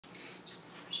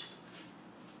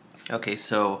Okay,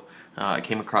 so I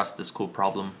came across this cool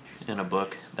problem in a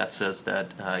book that says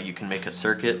that you can make a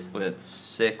circuit with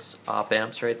 6 op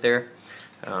amps right there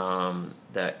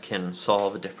that can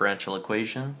solve a differential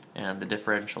equation, and the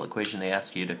differential equation they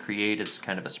ask you to create is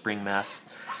kind of a spring mass,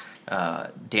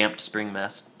 damped spring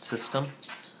mass system.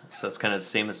 So it's kind of the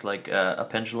same as like a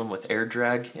pendulum with air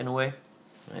drag in a way.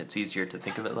 It's easier to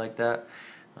think of it like that.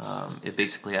 It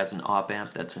basically has an op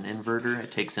amp that's an inverter.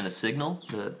 It takes in a signal,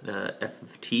 the f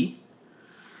of t,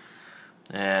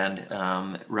 and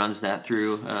runs that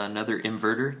through another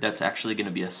inverter that's actually going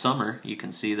to be a summer. You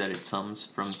can see that it sums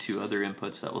from 2 other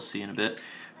inputs that we'll see in a bit.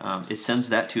 It sends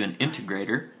that to an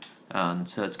integrator,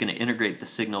 so it's going to integrate the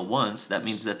signal once. That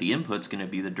means that the input's going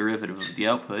to be the derivative of the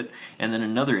output, and then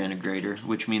another integrator,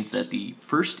 which means that the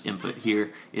first input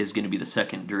here is going to be the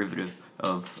second derivative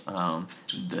of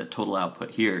the total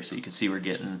output here. So you can see we're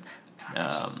getting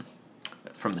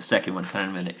from the second one kind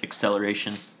of an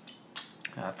acceleration.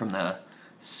 From the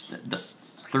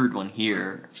third one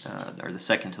here, or the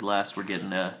second to last, we're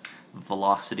getting a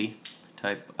velocity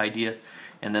type idea,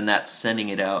 and then that's sending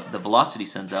it out. The velocity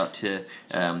sends out to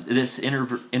this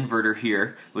inverter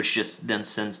here, which just then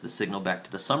sends the signal back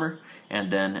to the summer, and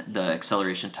then the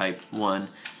acceleration type 1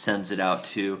 sends it out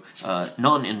to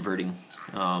non-inverting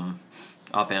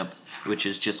op amp, which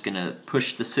is just going to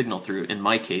push the signal through, in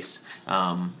my case,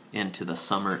 into the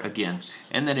summer again,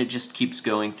 and then it just keeps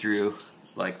going through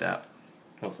like that.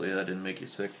 Hopefully that didn't make you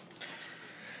sick.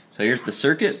 So here's the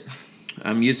circuit.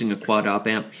 I'm using a quad op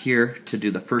amp here to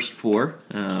do the first 4,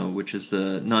 which is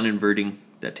the non-inverting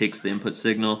that takes the input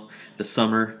signal, the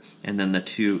summer, and then the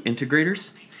 2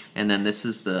 integrators. And then this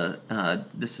is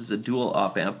a dual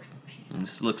op amp. And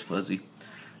this looks fuzzy.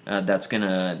 That's going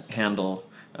to handle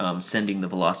sending the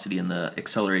velocity and the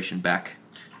acceleration back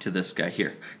to this guy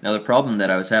here. Now the problem that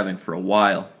I was having for a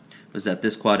while was that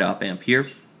this quad op amp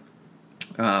here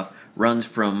runs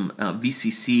from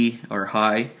VCC or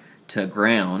high to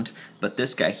ground, but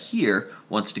this guy here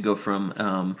wants to go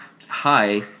from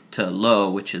high to low,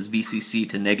 which is VCC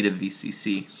to negative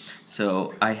VCC.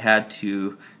 So I had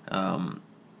to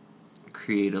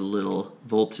create a little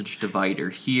voltage divider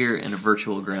here and a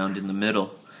virtual ground in the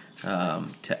middle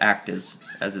to act as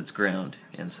its ground,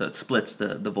 and so it splits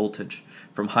the voltage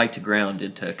from high to ground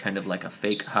into kind of like a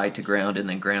fake high to ground, and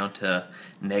then ground to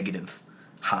negative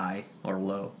high or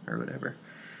low or whatever.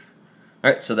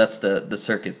 Alright, so that's the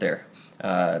circuit there.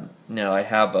 Now I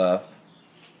have a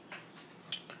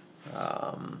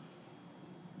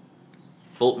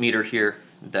voltmeter here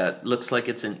that looks like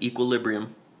it's in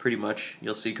equilibrium pretty much.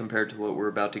 You'll see compared to what we're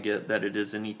about to get that it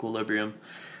is in equilibrium.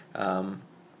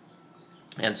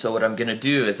 And so what I'm going to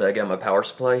do is I got my power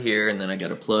supply here, and then I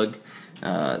got a plug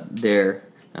there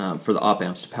for the op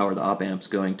amps to power the op amps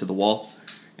going to the wall.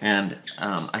 And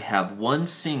I have one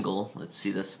single, let's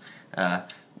see this,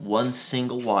 one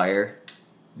single wire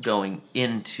going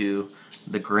into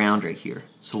the ground right here.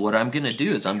 So what I'm going to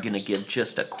do is I'm going to give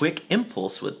just a quick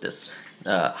impulse with this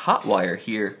hot wire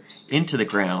here into the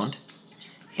ground,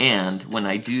 and when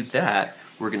I do that,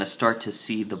 we're going to start to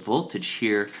see the voltage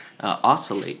here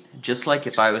oscillate, just like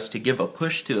if I was to give a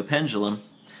push to a pendulum,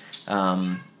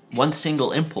 one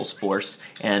single impulse force,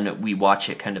 and we watch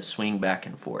it kind of swing back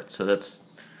and forth. So that's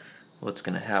what's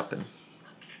going to happen.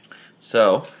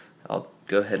 So I'll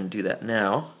go ahead and do that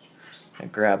now. I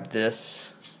grab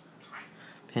this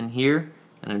pin here,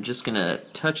 and I'm just going to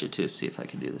touch it to see if I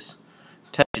can do this.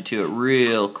 Touch it to it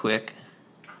real quick.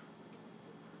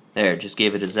 There, just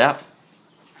gave it a zap.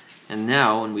 And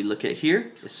now when we look at here,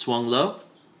 it swung low,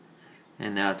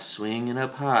 and now it's swinging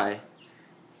up high.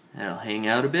 And it'll hang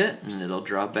out a bit, and it'll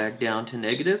drop back down to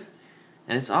negative,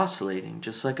 and it's oscillating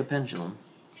just like a pendulum.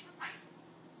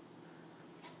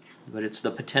 But it's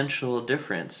the potential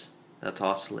difference that's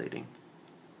oscillating.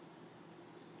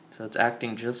 So it's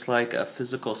acting just like a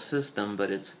physical system, but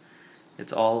it's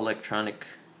all electronic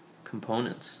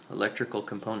components, electrical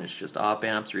components, just op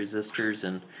amps, resistors,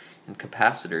 and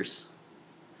capacitors.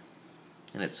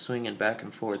 And it's swinging back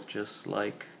and forth just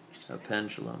like a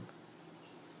pendulum.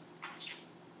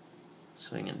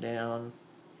 Swinging down,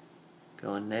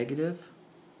 going negative,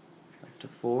 up to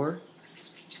 4,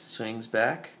 swings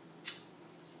back,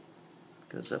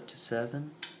 goes up to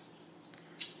 7,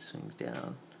 swings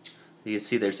down. You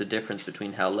see there's a difference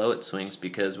between how low it swings,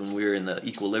 because when we were in the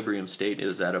equilibrium state it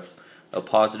was at a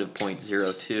positive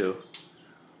 0.02.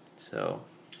 So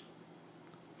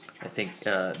I think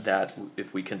that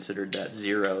if we considered that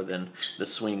 0, then the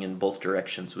swing in both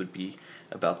directions would be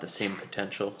about the same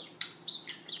potential.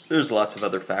 There's lots of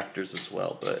other factors as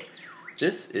well, but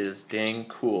this is dang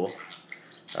cool.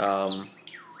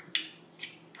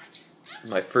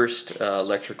 my first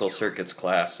electrical circuits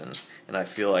class, and I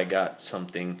feel I got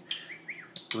something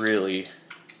really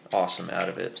awesome out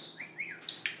of it.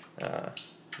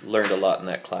 Learned a lot in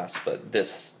that class, but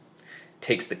this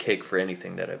takes the cake for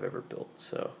anything that I've ever built.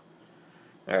 So,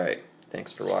 alright,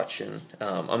 thanks for watching.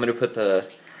 I'm going to put the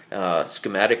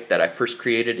schematic that I first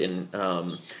created in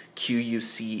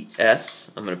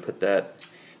QUCS. I'm going to put that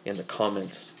in the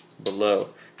comments below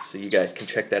so you guys can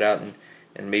check that out,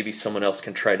 and maybe someone else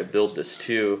can try to build this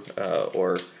too,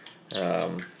 or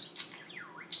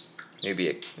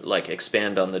maybe like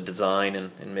expand on the design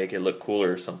and make it look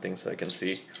cooler or something, so I can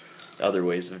see other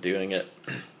ways of doing it.